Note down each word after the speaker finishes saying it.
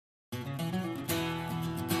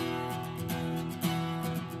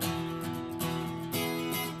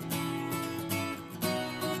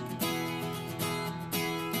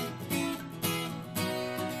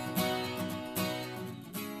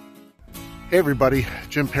Hey everybody,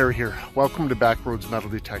 Jim Perry here. Welcome to Backroads Metal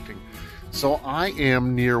Detecting. So I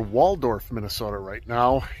am near Waldorf, Minnesota right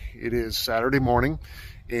now. It is Saturday morning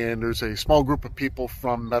and there's a small group of people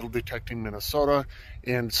from Metal Detecting Minnesota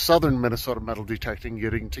and Southern Minnesota Metal Detecting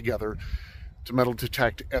getting together to metal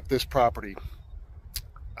detect at this property.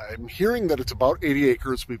 I'm hearing that it's about 80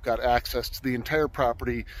 acres. We've got access to the entire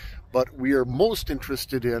property, but we are most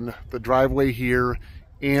interested in the driveway here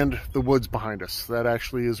and the woods behind us. That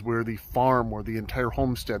actually is where the farm or the entire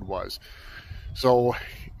homestead was. So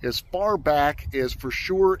as far back as for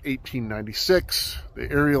sure 1896,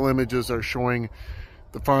 the aerial images are showing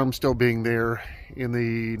the farm still being there in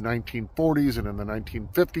the 1940s and in the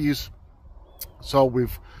 1950s. So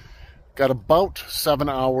we've got about 7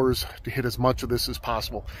 hours to hit as much of this as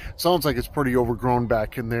possible. Sounds like it's pretty overgrown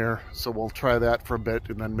back in there, so we'll try that for a bit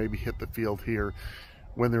and then maybe hit the field here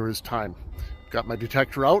when there is time. Got my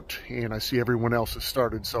detector out and I see everyone else has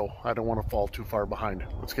started, so I don't want to fall too far behind.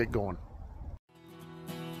 Let's get going.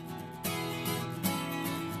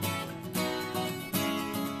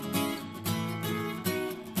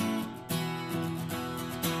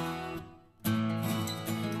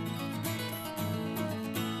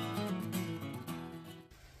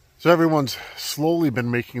 So everyone's slowly been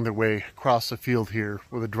making their way across the field here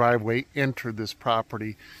where the driveway entered this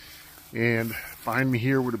property. And behind me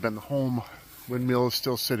here would have been the home. Windmill is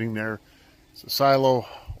still sitting there. It's a silo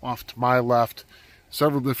off to my left.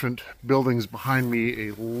 Several different buildings behind me.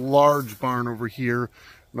 A large barn over here.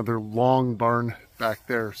 Another long barn back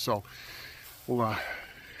there. So we'll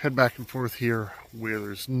head back and forth here where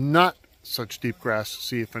there's not such deep grass to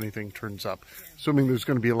see if anything turns up. Assuming there's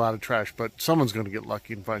going to be a lot of trash, but someone's going to get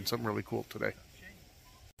lucky and find something really cool today.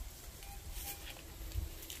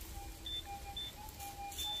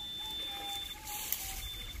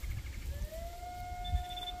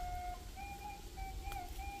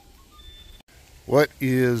 What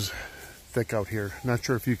is thick out here? Not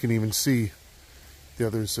sure if you can even see the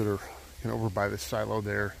others that are over by the silo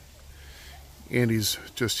there. Andy's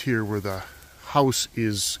just here where the house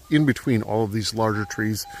is in between all of these larger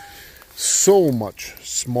trees. So much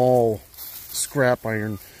small scrap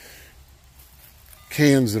iron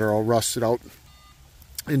cans that are all rusted out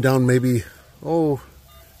and down maybe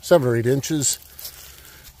 7 or 8 inches.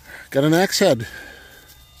 Got an axe head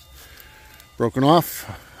broken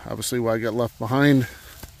off, obviously what I got left behind,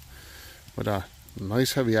 but a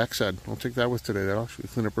nice heavy axe head. I'll take that with today. That'll actually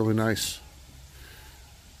clean up really nice.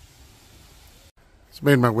 So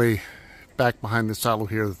made my way back behind the silo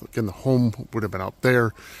here. Again, the home would have been out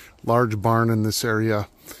there. Large barn in this area,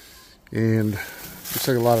 and looks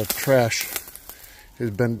like a lot of trash has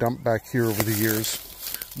been dumped back here over the years.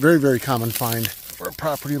 Very, very common find for a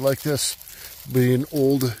property like this. Be an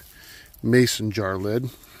old mason jar lid.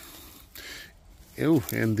 Ew,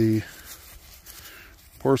 and the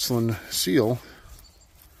porcelain seal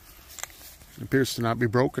appears to not be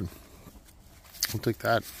broken. I'll take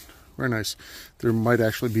that. Very nice. There might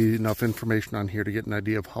actually be enough information on here to get an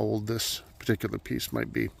idea of how old this particular piece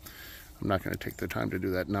might be. I'm not going to take the time to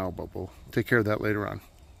do that now, but we'll take care of that later on.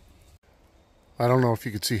 I don't know if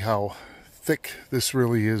you can see how thick this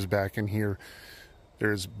really is back in here.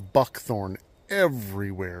 There's buckthorn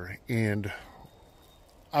everywhere, and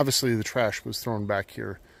obviously the trash was thrown back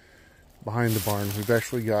here behind the barn. We've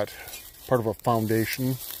actually got part of a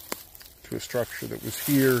foundation to a structure that was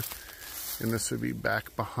here, and this would be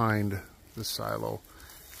back behind the silo.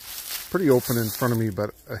 Pretty open in front of me,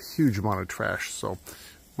 but a huge amount of trash. So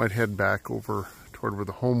might head back over toward where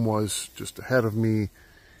the home was just ahead of me,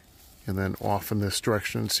 and then off in this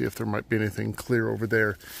direction and see if there might be anything clear over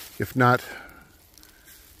there. If not,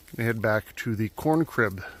 I'm gonna head back to the corn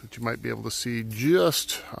crib that you might be able to see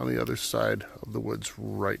just on the other side of the woods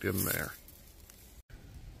right in there.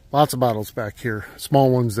 Lots of bottles back here,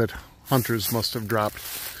 small ones that hunters must have dropped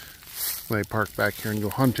when they park back here and go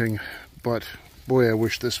hunting, but boy, I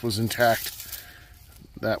wish this was intact.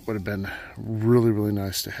 That would have been really, really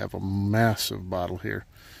nice to have a massive bottle here.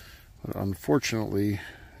 But unfortunately,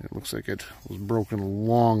 it looks like it was broken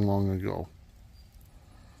long, long ago.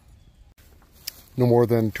 No more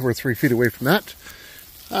than 2 or 3 feet away from that.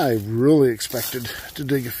 I really expected to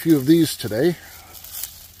dig a few of these today.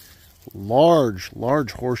 Large,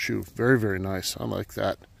 large horseshoe. Very, very nice. I like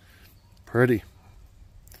that. Pretty.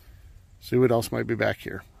 See what else might be back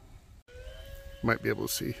here. Might be able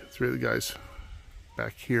to see 3 of the guys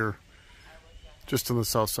back here just on the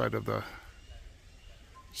south side of the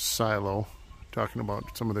silo talking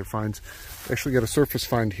about some of their finds. Actually got a surface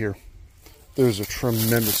find here. There's a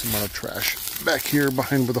tremendous amount of trash back here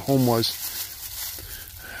behind where the home was.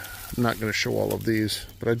 I'm not going to show all of these,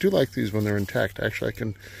 but I do like these when they're intact. Actually, I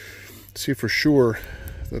can see for sure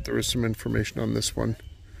that there is some information on this one.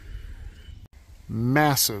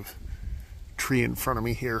 Massive tree in front of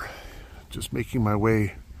me here. Just making my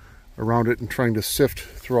way around it and trying to sift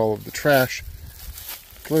through all of the trash.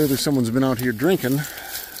 Clearly someone's been out here drinking,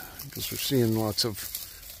 because we're seeing lots of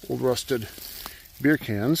old rusted beer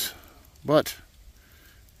cans, but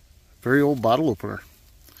very old bottle opener.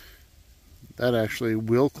 That actually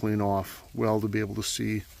will clean off well to be able to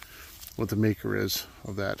see what the maker is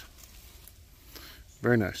of that.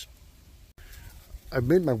 Very nice. I've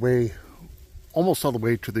made my way almost all the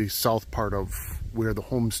way to the south part of where the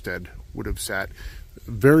homestead would have sat.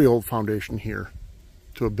 Very old foundation here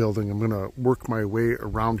to a building. I'm going to work my way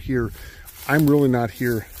around here. I'm really not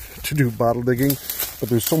here to do bottle digging, but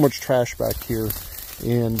there's so much trash back here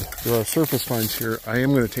and there are surface finds here. I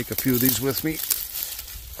am going to take a few of these with me.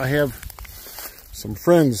 I have some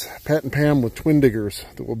friends, Pat and Pam with Twin Diggers,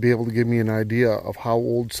 that will be able to give me an idea of how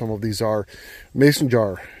old some of these are. Mason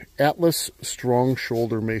jar, Atlas Strong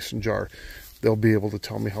Shoulder Mason jar. They'll be able to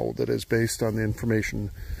tell me how old it is based on the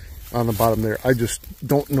information on the bottom there. I just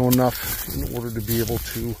don't know enough in order to be able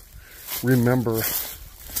to remember.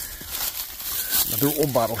 Another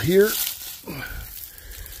old bottle here.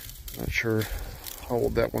 Not sure how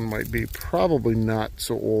old that one might be. Probably not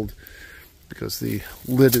so old because the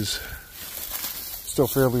lid is still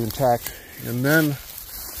fairly intact. And then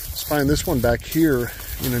let's find this one back here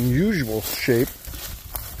in unusual shape.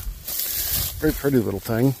 Very pretty little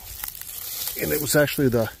thing. And it was actually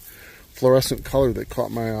the fluorescent color that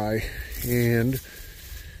caught my eye. And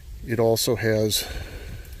it also has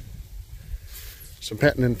some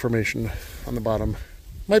patent information on the bottom.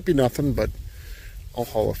 Might be nothing, but I'll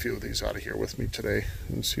haul a few of these out of here with me today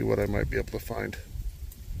and see what I might be able to find.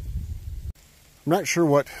 I'm not sure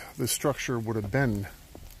what the structure would have been.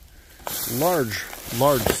 Large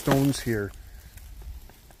stones here.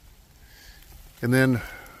 And then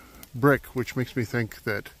brick, which makes me think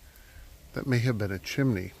that that may have been a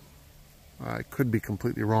chimney. I could be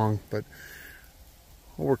completely wrong, but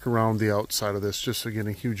I'll work around the outside of this just to get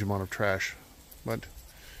a huge amount of trash. But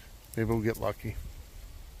maybe we'll get lucky.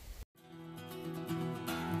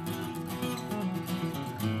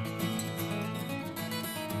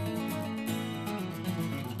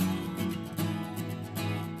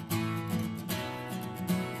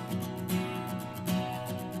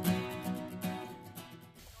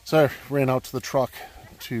 So I ran out to the truck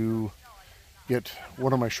to get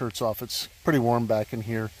one of my shirts off. It's pretty warm back in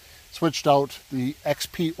here. Switched out the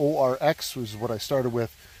XPORX, was what I started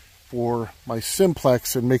with, for my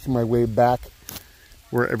Simplex, and making my way back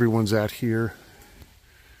where everyone's at here.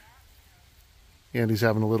 Andy's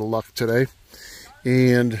having a little luck today.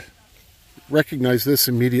 And recognize this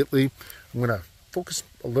immediately. I'm going to focus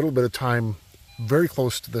a little bit of time very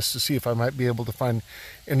close to this to see if I might be able to find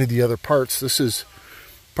any of the other parts. This is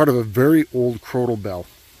part of a very old crotal bell.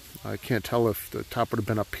 I can't tell if the top would have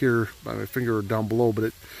been up here by my finger or down below, but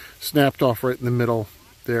it snapped off right in the middle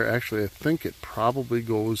there. Actually, I think it probably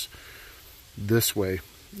goes this way,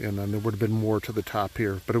 and then there would have been more to the top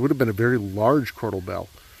here, but it would have been a very large crotal bell.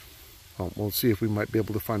 Well, we'll see if we might be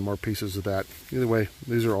able to find more pieces of that. Either way,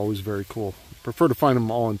 these are always very cool. Prefer to find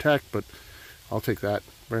them all intact, but I'll take that.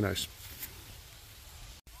 Very nice.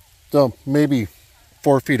 So maybe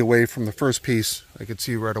 4 feet away from the first piece, I could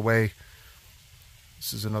see right away.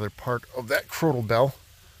 This is another part of that crotal bell.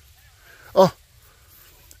 Oh,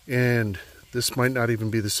 and this might not even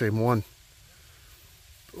be the same one.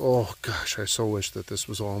 Oh gosh, I so wish that this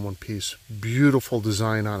was all in one piece. Beautiful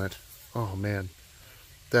design on it. Oh man,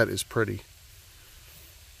 that is pretty.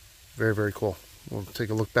 Very, very cool. We'll take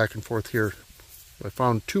a look back and forth here. I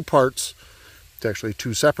found 2 parts. It's actually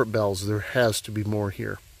 2 separate bells. There has to be more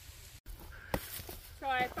here.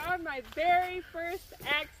 I found my very first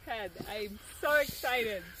axe head. I'm so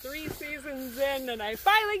excited. 3 seasons in and I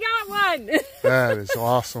finally got one. That is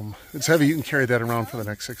awesome. It's heavy. You can carry that around for the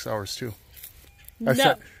next 6 hours too.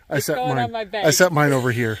 I set mine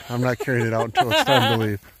over here. I'm not carrying it out until it's time to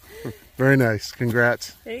leave. Very nice.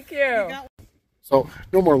 Congrats. Thank you. So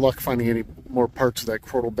no more luck finding any more parts of that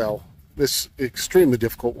crotal bell. This is extremely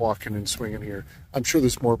difficult walking and swinging here. I'm sure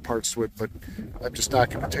there's more parts to it, but I'm just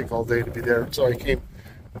not going to take all day to be there. So I came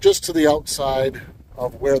just to the outside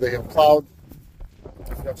of where they have plowed.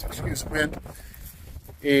 That's excuse wind.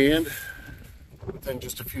 And within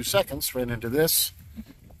just a few seconds, ran into this.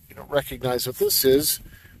 You don't recognize what this is.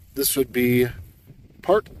 This would be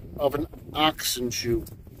part of an oxen shoe.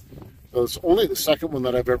 So it's only the second one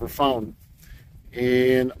that I've ever found.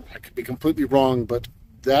 And I could be completely wrong, but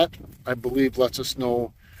that, I believe, lets us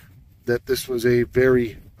know that this was a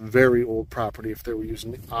very, very old property if they were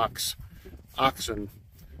using the oxen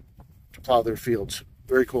to plow their fields.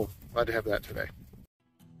 Very cool. Glad to have that today.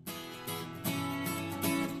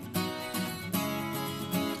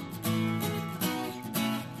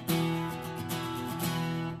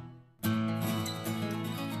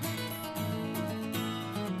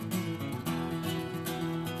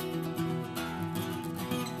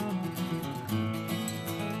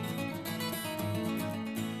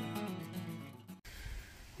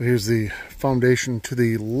 Here's the foundation to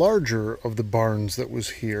the larger of the barns that was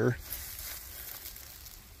here.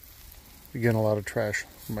 Again, a lot of trash.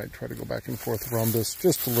 I might try to go back and forth around this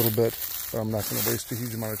just a little bit, but I'm not going to waste a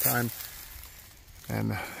huge amount of time.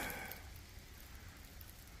 And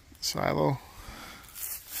silo.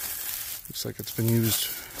 Looks like it's been used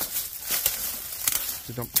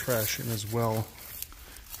to dump trash in as well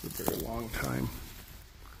for a very long time.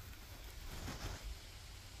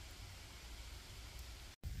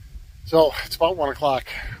 So it's about 1 o'clock.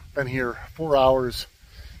 Been here 4 hours.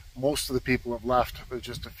 Most of the people have left. There's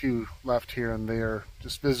just a few left here and there,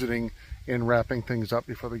 just visiting and wrapping things up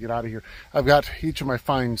before they get out of here. I've got each of my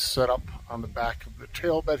finds set up on the back of the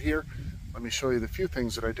trail bed here. Let me show you the few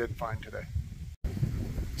things that I did find today.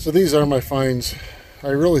 So these are my finds. I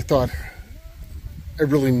really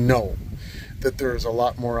know that there's a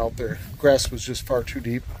lot more out there. Grass was just far too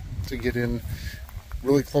deep to get in,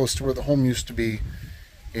 really close to where the home used to be.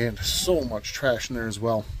 And so much trash in there as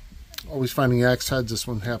well. Always finding axe heads. This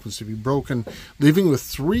one happens to be broken. Leaving with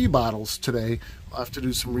 3 bottles today. I'll have to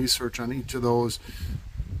do some research on each of those.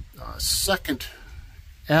 Second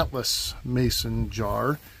Atlas mason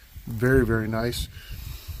jar. Very, very nice.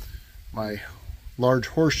 My large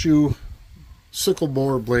horseshoe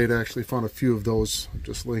sycamore blade. I actually found a few of those. I'm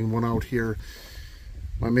just laying one out here.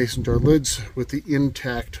 My mason jar lids with the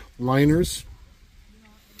intact liners.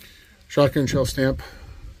 Shotgun shell stamp.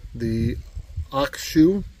 The ox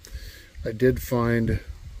shoe. I did find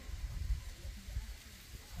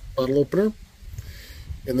bottle opener.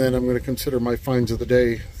 And then I'm going to consider my finds of the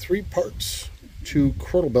day. 3 parts, 2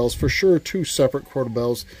 crotal bells. For sure 2 separate crotal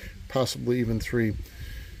bells, possibly even 3.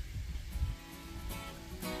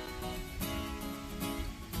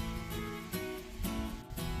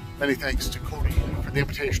 Many thanks to Cody for the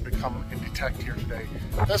invitation to come and detect here today.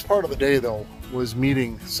 The best part of the day, though, was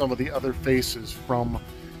meeting some of the other faces from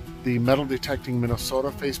the Metal Detecting Minnesota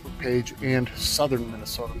Facebook page and Southern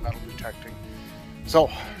Minnesota Metal Detecting. So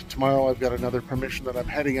tomorrow I've got another permission that I'm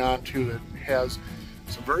heading on to that has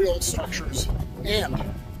some very old structures and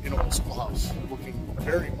an old schoolhouse. Looking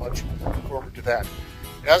very much forward to that.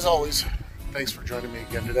 As always, thanks for joining me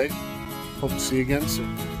again today. Hope to see you again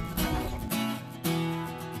soon.